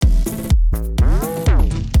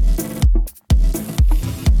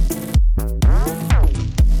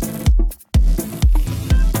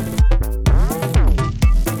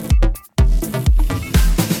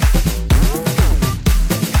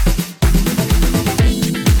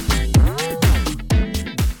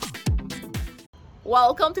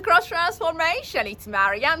Welcome to Cross Transformation. It's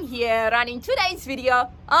Mariam here, and in today's video,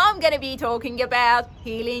 I'm going to be talking about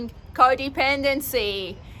healing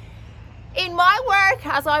codependency. In my work,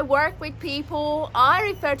 as I work with people, I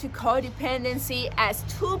refer to codependency as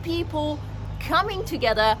two people coming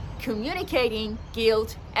together, communicating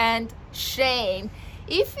guilt and shame.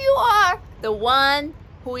 If you are the one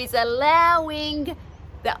who is allowing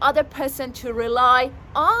the other person to rely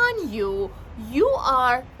on you, you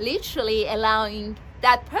are literally allowing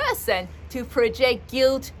that person to project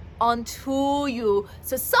guilt onto you.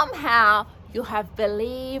 So somehow you have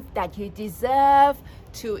believed that you deserve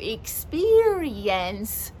to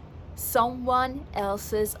experience someone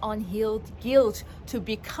else's unhealed guilt, to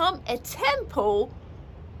become a temple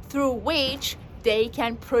through which they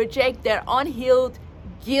can project their unhealed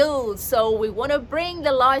guilt. So we want to bring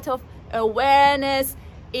the light of awareness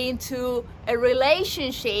into a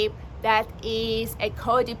relationship that is a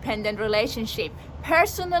codependent relationship.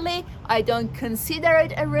 Personally, I don't consider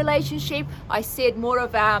it a relationship. I see it more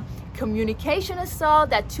of a communication style,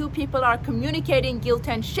 that two people are communicating guilt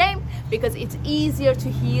and shame because it's easier to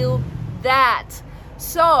heal that.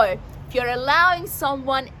 So if you're allowing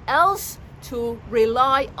someone else to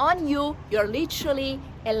rely on you, you're literally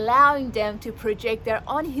allowing them to project their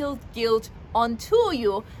unhealed guilt onto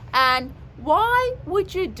you. And why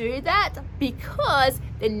would you do that? Because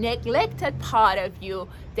the neglected part of you,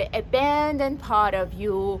 the abandoned part of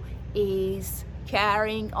you, is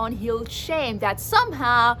carrying unhealed shame that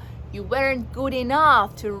somehow you weren't good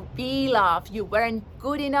enough to be loved, you weren't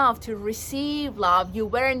good enough to receive love, you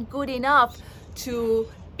weren't good enough to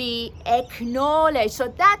be acknowledged. So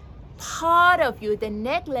that part of you, the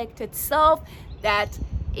neglected self, that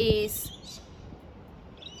is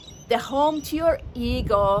the home to your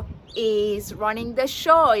ego, is running the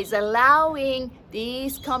show, is allowing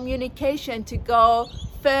this communication to go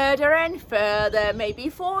further and further, maybe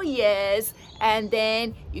for years, and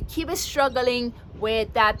then you keep struggling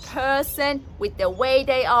with that person, with the way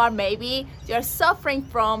they are. Maybe they're suffering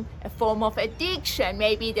from a form of addiction,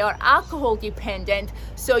 maybe they're alcohol dependent,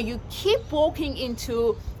 so you keep walking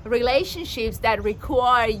into relationships that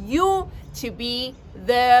require you to be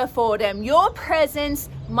there for them. Your presence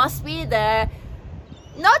must be there,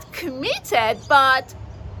 not committed, but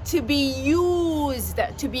to be used,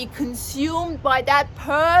 to be consumed by that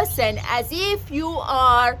person, as if you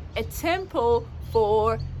are a temple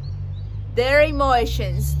for their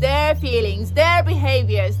emotions, their feelings, their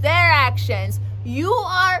behaviors, their actions. You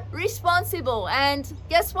are responsible, and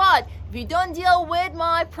guess what? If you don't deal with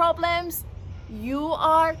my problems, you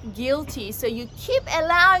are guilty. So you keep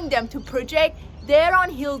allowing them to project their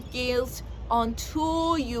unhealed guilt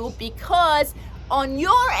onto you because on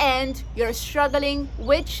your end, you're struggling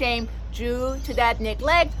with shame due to that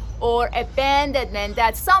neglect or abandonment,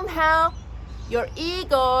 that somehow your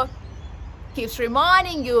ego keeps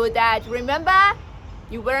reminding you that, remember,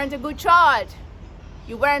 you weren't a good child.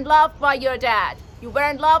 You weren't loved by your dad. You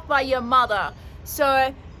weren't loved by your mother.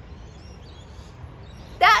 So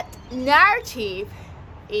that narrative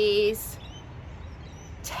is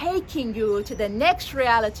taking you to the next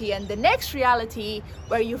reality, and the next reality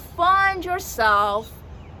where you find yourself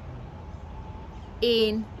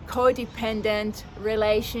in codependent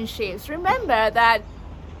relationships. Remember that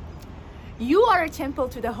you are a temple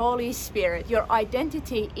to the Holy Spirit. Your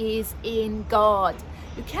identity is in God.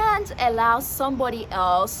 You can't allow somebody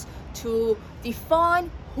else to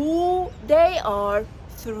define who they are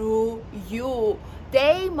through you.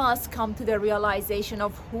 They must come to the realization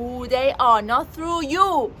of who they are, not through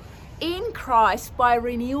you, in Christ, by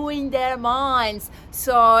renewing their minds.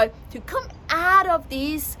 So to come out of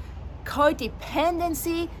this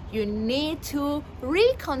codependency, you need to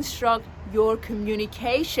reconstruct your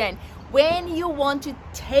communication. When you want to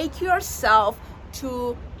take yourself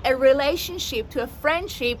to a relationship, to a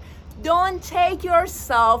friendship, don't take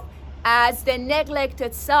yourself as the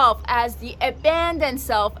neglected self, as the abandoned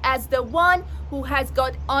self, as the one who has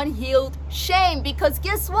got unhealed shame, because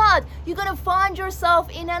guess what? You're gonna find yourself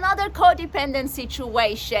in another codependent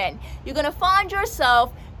situation. You're gonna find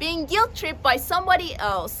yourself being guilt tripped by somebody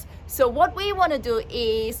else. So what we want to do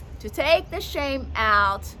is to take the shame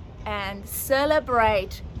out and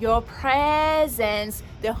celebrate your presence,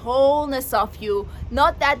 the wholeness of you,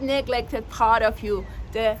 not that neglected part of you,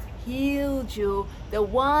 the healed you, the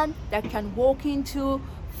one that can walk into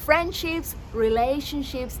friendships,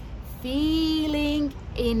 relationships, feeling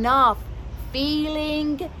enough,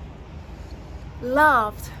 feeling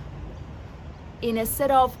loved, instead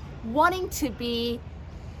of wanting to be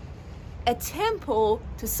a temple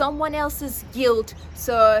to someone else's guilt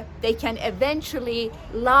so they can eventually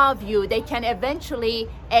love you, they can eventually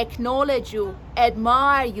acknowledge you,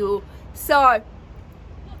 admire you. So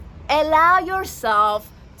allow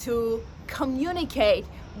yourself to communicate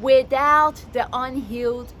without the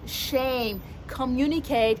unhealed shame.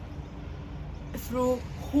 Communicate through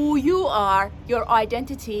who you are, your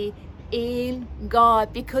identity in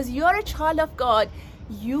God, because you're a child of God.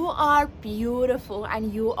 You are beautiful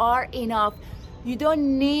and you are enough. You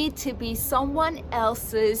don't need to be someone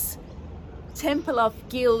else's temple of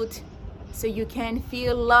guilt so you can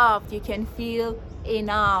feel loved, you can feel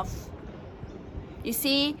enough. You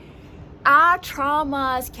see, our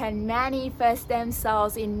traumas can manifest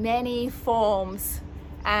themselves in many forms,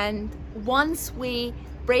 and once we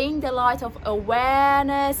bring the light of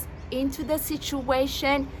awareness into the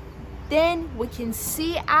situation, then we can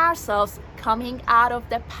see ourselves coming out of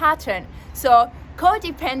the pattern. So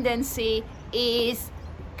codependency is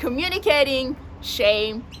communicating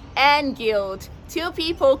shame and guilt, two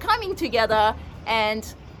people coming together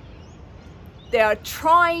and they are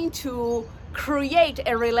trying to create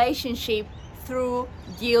a relationship through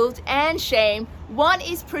guilt and shame. One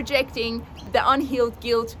is projecting the unhealed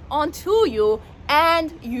guilt onto you,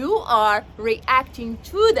 and you are reacting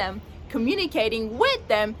to them, communicating with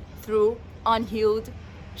them through unhealed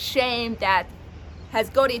shame that has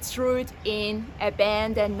got its root in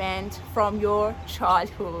abandonment from your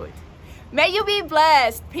childhood. May you be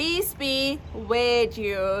blessed. Peace be with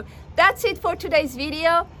you. That's it for today's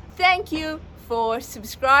video. Thank you for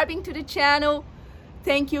subscribing to the channel.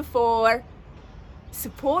 Thank you for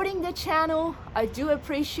supporting the channel. I do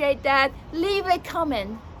appreciate that. Leave a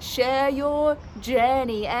comment, share your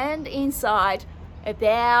journey and insight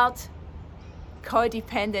about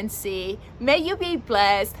codependency. May you be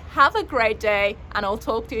blessed. Have a great day, and I'll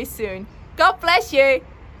talk to you soon. God bless you.